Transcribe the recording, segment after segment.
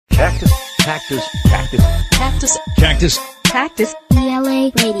Cactus, cactus, cactus, cactus, cactus, cactus.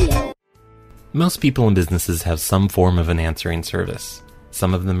 PLA Radio. Most people and businesses have some form of an answering service.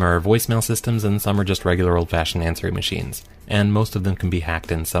 Some of them are voicemail systems and some are just regular old-fashioned answering machines, and most of them can be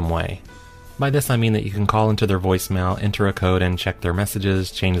hacked in some way. By this I mean that you can call into their voicemail, enter a code and check their messages,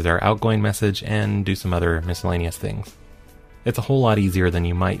 change their outgoing message, and do some other miscellaneous things. It's a whole lot easier than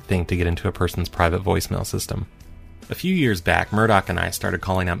you might think to get into a person's private voicemail system. A few years back, Murdoch and I started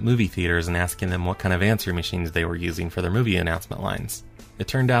calling up movie theaters and asking them what kind of answering machines they were using for their movie announcement lines. It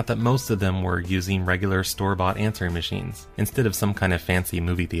turned out that most of them were using regular store-bought answering machines, instead of some kind of fancy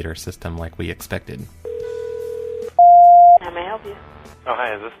movie theater system like we expected. How may I help you? Oh,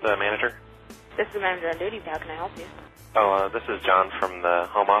 hi, is this the manager? This is the manager on duty. How can I help you? Oh, this is John from the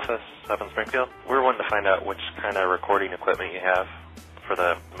home office up in Springfield. We're wanting to find out which kind of recording equipment you have for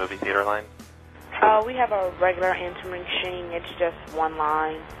the movie theater line. We have a regular answering machine. It's just one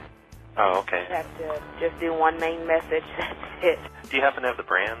line. Oh, okay. You have to just do one main message. That's it. Do you happen to have the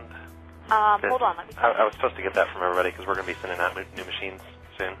brand? Hold on. Let me check. I was supposed to get that from everybody because we're going to be sending out new machines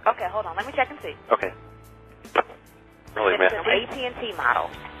soon. Okay, hold on. Let me check and see. Okay. Really, It's an AT&T model.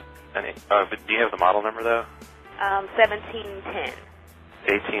 But do you have the model number, though? 1710.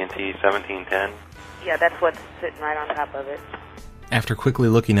 AT&T 1710? Yeah, that's what's sitting right on top of it. After quickly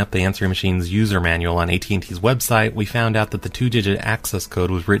looking up the answering machine's user manual on AT&T's website, we found out that the 2-digit access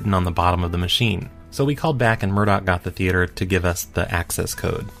code was written on the bottom of the machine. So we called back and Murdoch got the theater to give us the access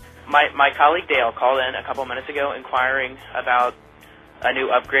code. My colleague Dale called in a couple minutes ago inquiring about a new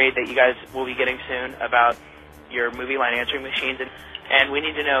upgrade that you guys will be getting soon about your movie line answering machines, and we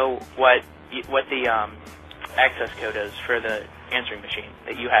need to know what the access code is for the answering machine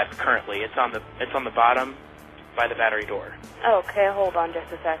that you have currently. It's on the bottom by the battery door. Okay, hold on just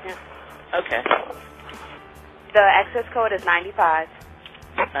a second. Okay. The access code is 95.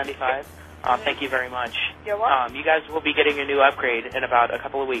 95? Thank you very much. You're welcome. You guys will be getting a new upgrade in about a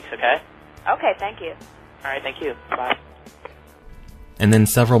couple of weeks, okay? Okay, thank you. All right, thank you. Bye. And then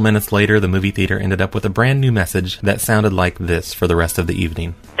several minutes later, the movie theater ended up with a brand new message that sounded like this for the rest of the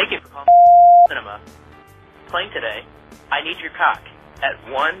evening. Thank you for calling Cinema. Playing today, I Need Your Cock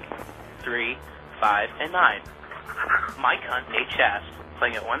at 1, 3, 5, and 9. My Cunt Nate Shast,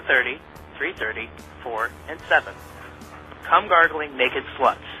 playing at 1:30, 3:30, 4, and 7. Come Gargling Naked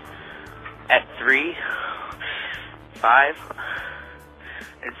Sluts at 3, 5,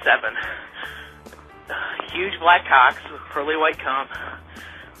 and 7. Huge Black Cocks with Pearly White Cum,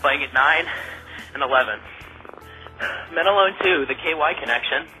 playing at 9 and 11. Men Alone 2, The KY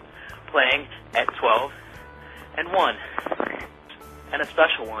Connection, playing at 12 and 1. And a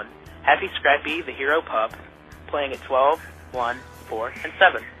special one, Happy Scrappy, The Hero Pup, playing at 12, 1, 4, and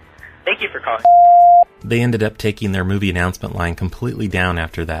 7. Thank you for calling. They ended up taking their movie announcement line completely down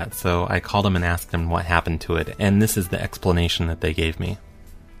after that, so I called them and asked them what happened to it, and this is the explanation that they gave me.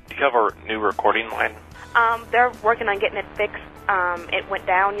 Do you have a new recording line? They're working on getting it fixed. It went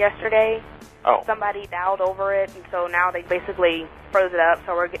down yesterday. Oh. Somebody dialed over it, and so now they basically froze it up,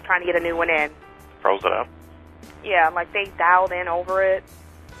 so we're trying to get a new one in. Froze it up? Yeah, like they dialed in over it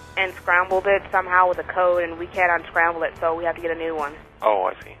and scrambled it somehow with a code, and we can't unscramble it, so we have to get a new one. Oh,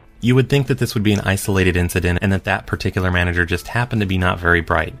 I see. You would think that this would be an isolated incident and that particular manager just happened to be not very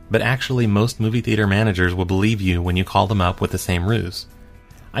bright, but actually most movie theater managers will believe you when you call them up with the same ruse.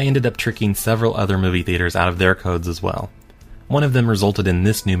 I ended up tricking several other movie theaters out of their codes as well. One of them resulted in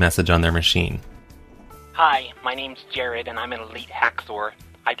this new message on their machine. Hi, my name's Jared and I'm an elite hacksaw.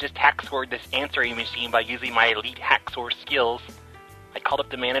 I just hacksawed this answering machine by using my elite hacksaw skills. I called up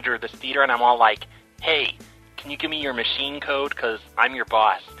the manager of this theater and I'm all like, hey, can you give me your machine code, cause I'm your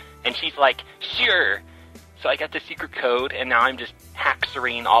boss? And she's like, sure. So I got the secret code, and now I'm just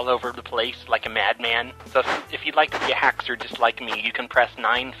hacksering all over the place like a madman. So if you'd like to be a hackser just like me, you can press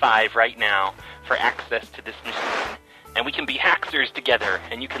 9-5 right now for access to this machine. And we can be hacksers together,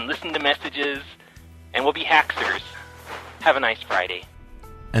 and you can listen to messages, and we'll be hacksers. Have a nice Friday.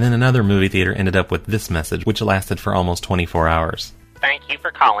 And then another movie theater ended up with this message, which lasted for almost 24 hours. Thank you for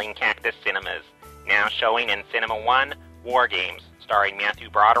calling Cactus Cinemas. Now showing in Cinema 1, War Games, starring Matthew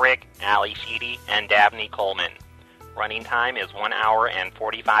Broderick, Ali Sheedy, and Dabney Coleman. Running time is 1 hour and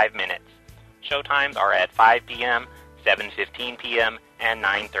 45 minutes. Showtimes are at 5 p.m., 7:15 p.m., and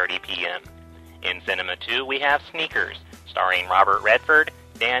 9:30 p.m. In Cinema 2, we have Sneakers, starring Robert Redford,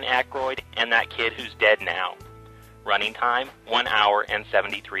 Dan Aykroyd, and that kid who's dead now. Running time, 1 hour and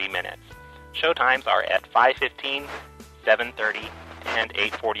 73 minutes. Showtimes are at 5:15, 7:30, and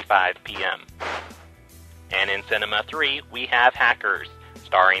 8:45 p.m. And in Cinema 3, we have Hackers,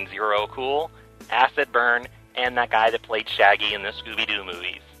 starring Zero Cool, Acid Burn, and that guy that played Shaggy in the Scooby-Doo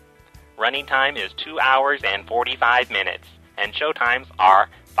movies. Running time is 2 hours and 45 minutes, and show times are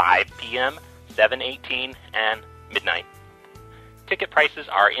 5 p.m., 7:18, and midnight. Ticket prices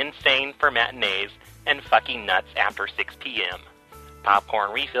are insane for matinees and fucking nuts after 6 p.m.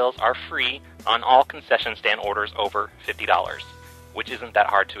 Popcorn refills are free on all concession stand orders over $50, which isn't that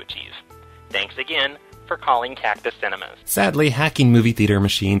hard to achieve. Thanks again for calling Cactus Cinemas. Sadly, hacking movie theater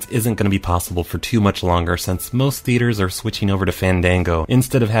machines isn't going to be possible for too much longer since most theaters are switching over to Fandango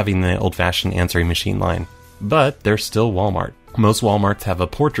instead of having the old-fashioned answering machine line. But there's still Walmart. Most Walmarts have a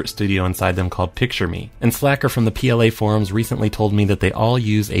portrait studio inside them called Picture Me, and Slacker from the PLA forums recently told me that they all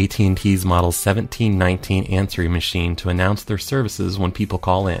use AT&T's Model 1719 answering machine to announce their services when people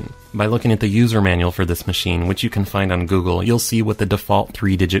call in. By looking at the user manual for this machine, which you can find on Google, you'll see what the default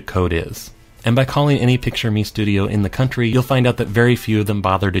 3-digit code is. And by calling any Picture Me studio in the country, you'll find out that very few of them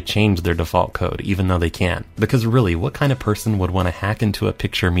bother to change their default code, even though they can. Because really, what kind of person would want to hack into a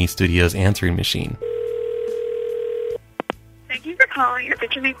Picture Me studio's answering machine? Thank you for calling your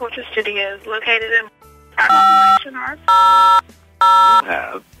Picture Me Portrait Studios located in our information are. You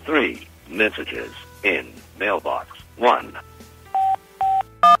have 3 messages in mailbox 1.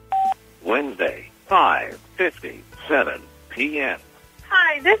 Wednesday, 5:57 p.m.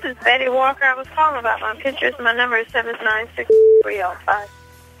 Hi, this is Betty Walker. I was calling about my pictures. My number is 796-305.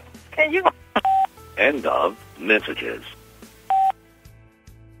 Can you... End of messages.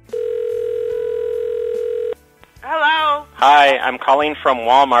 Hello? Hi, I'm calling from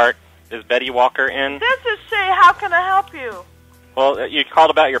Walmart. Is Betty Walker in? This is Shay. How can I help you? Well, you called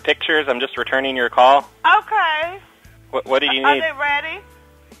about your pictures. I'm just returning your call. Okay. What do you Are need? they ready?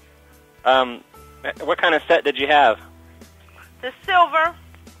 What kind of set did you have? The silver?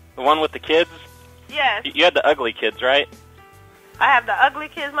 The one with the kids? Yes. You had the ugly kids, right? I have the ugly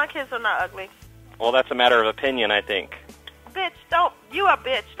kids. My kids are not ugly. Well, that's a matter of opinion, I think. Bitch, don't... You a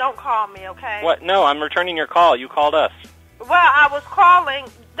bitch. Don't call me, okay? What? No, I'm returning your call. You called us. Well, I was calling...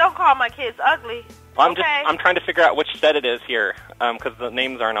 Don't call my kids ugly. Well, Okay. I'm trying to figure out which set it is here, because the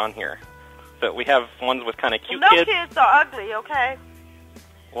names aren't on here. So we have ones with kind of cute no kids. kids are ugly, okay?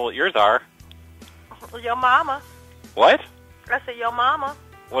 Well, yours are. Your mama. What? I said your mama.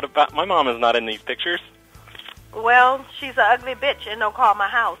 What about... My mom is not in these pictures. Well, she's an ugly bitch and don't call my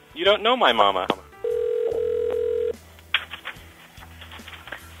house. You don't know my mama.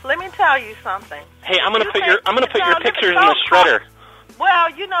 Let me tell you something. Hey, I'm gonna You put can't- your no, pictures in don't the shredder. Well,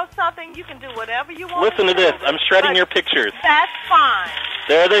 you know something? You can do whatever you want. Listen to this. I'm shredding your pictures. That's fine.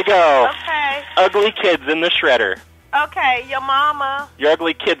 There they go. Okay. Ugly kids in the shredder. Okay, your mama. Your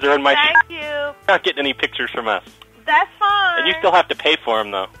ugly kids are in my... Thank you. You're not getting any pictures from us. That's fine. And you still have to pay for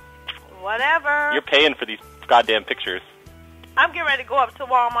them, though. Whatever. You're paying for these goddamn pictures. I'm getting ready to go up to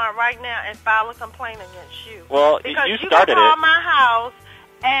Walmart right now and file a complaint against you. Well, because you you started call it. my house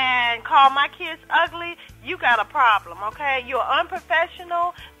and call my kids ugly, you got a problem, okay? You're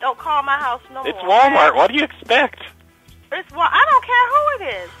unprofessional. Don't call my house no It's more. Walmart. Okay? What do you expect? I don't care who it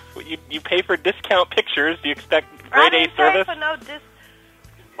is. You pay for discount pictures. Do you expect I grade A didn't service? pay for no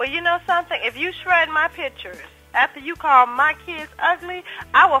Well, you know something? If you shred my pictures after you call my kids ugly,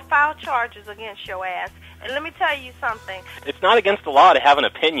 I will file charges against your ass. And let me tell you something. It's not against the law to have an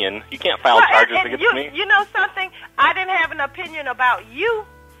opinion. You can't file charges against me. You know something? I didn't have an opinion about you.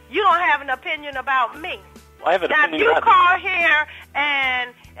 You don't have an opinion about me. Well, I have an Now, if opinion you about call here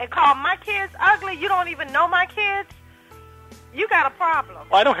and call my kids ugly, you don't even know my kids, you got a problem.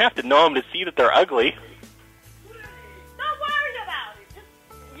 Well, I don't have to know them to see that they're ugly. Don't worry about it. Just,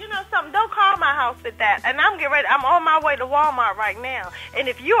 you know something? Don't call my house at that. And I'm getting ready. I'm on my way to Walmart right now. And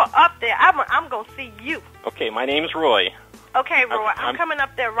if you're up there, I'm going to see you. Okay, my name's Roy. Okay, Roy. I'm coming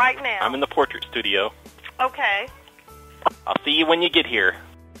up there right now. I'm in the portrait studio. Okay. I'll see you when you get here.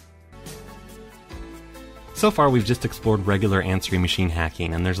 So far, we've just explored regular answering machine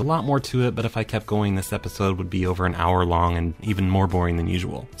hacking, and there's a lot more to it, but if I kept going, this episode would be over an hour long and even more boring than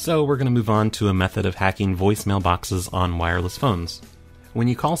usual. So we're going to move on to a method of hacking voicemail boxes on wireless phones. When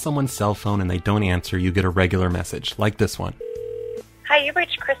you call someone's cell phone and they don't answer, you get a regular message, like this one. Hi, you've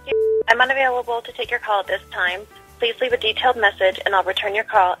reached Christy. I'm unavailable to take your call at this time. Please leave a detailed message, and I'll return your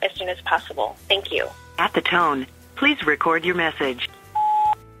call as soon as possible. Thank you. At the tone, please record your message.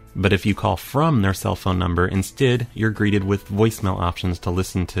 But if you call from their cell phone number, instead, you're greeted with voicemail options to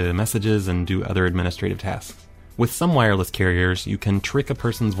listen to messages and do other administrative tasks. With some wireless carriers, you can trick a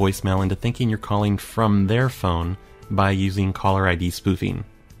person's voicemail into thinking you're calling from their phone by using caller ID spoofing.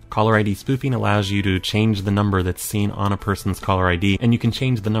 Caller ID spoofing allows you to change the number that's seen on a person's caller ID, and you can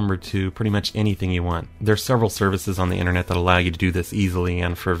change the number to pretty much anything you want. There's several services on the internet that allow you to do this easily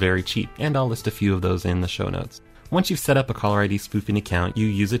and for very cheap, and I'll list a few of those in the show notes. Once you've set up a caller ID spoofing account, you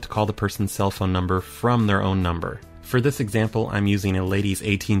use it to call the person's cell phone number from their own number. For this example, I'm using a lady's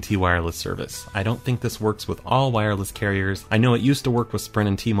AT&T wireless service. I don't think this works with all wireless carriers. I know it used to work with Sprint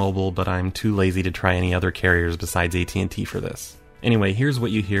and T-Mobile, but I'm too lazy to try any other carriers besides AT&T for this. Anyway, here's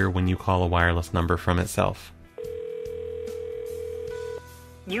what you hear when you call a wireless number from itself.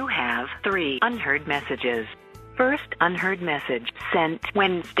 You have 3 unheard messages. First unheard message sent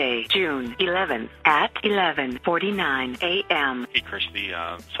Wednesday, June 11th at 11:49 a.m. Hey, Christy,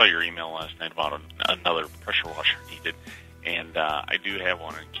 saw your email last night about another pressure washer needed, and I do have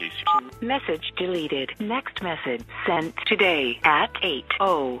one in case you... Message deleted. Next message sent today at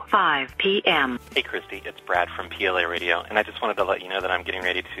 8:05 p.m. Hey, Christy, it's Brad from PLA Radio, and I just wanted to let you know that I'm getting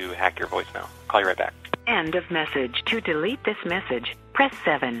ready to hack your voicemail. Call you right back. End of message. To delete this message, press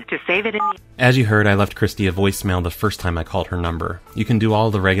 7 to save it in... As you heard, I left Christy a voicemail the first time I called her number. You can do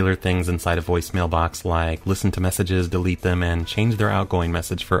all the regular things inside a voicemail box like listen to messages, delete them, and change their outgoing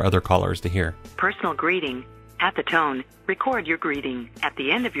message for other callers to hear. Personal greeting. At the tone, record your greeting. At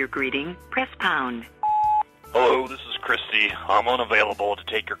the end of your greeting, press pound. Hello, this is Christy. I'm unavailable to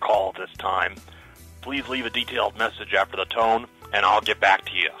take your call at this time. Please leave a detailed message after the tone, and I'll get back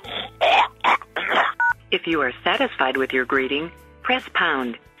to you. If you are satisfied with your greeting, press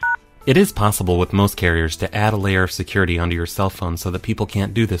pound. It is possible with most carriers to add a layer of security onto your cell phone so that people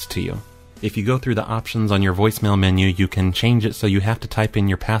can't do this to you. If you go through the options on your voicemail menu, you can change it so you have to type in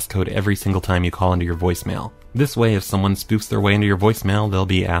your passcode every single time you call into your voicemail. This way, if someone spoofs their way into your voicemail, they'll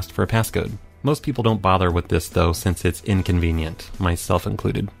be asked for a passcode. Most people don't bother with this though, since it's inconvenient, myself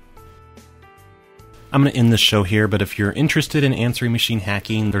included. I'm going to end this show here, but if you're interested in answering machine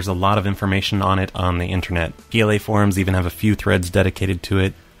hacking, there's a lot of information on it on the internet. PLA forums even have a few threads dedicated to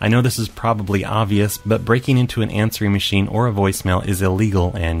it. I know this is probably obvious, but breaking into an answering machine or a voicemail is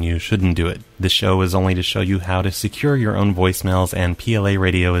illegal and you shouldn't do it. This show is only to show you how to secure your own voicemails, and PLA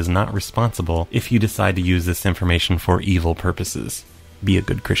Radio is not responsible if you decide to use this information for evil purposes. Be a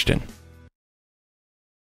good Christian.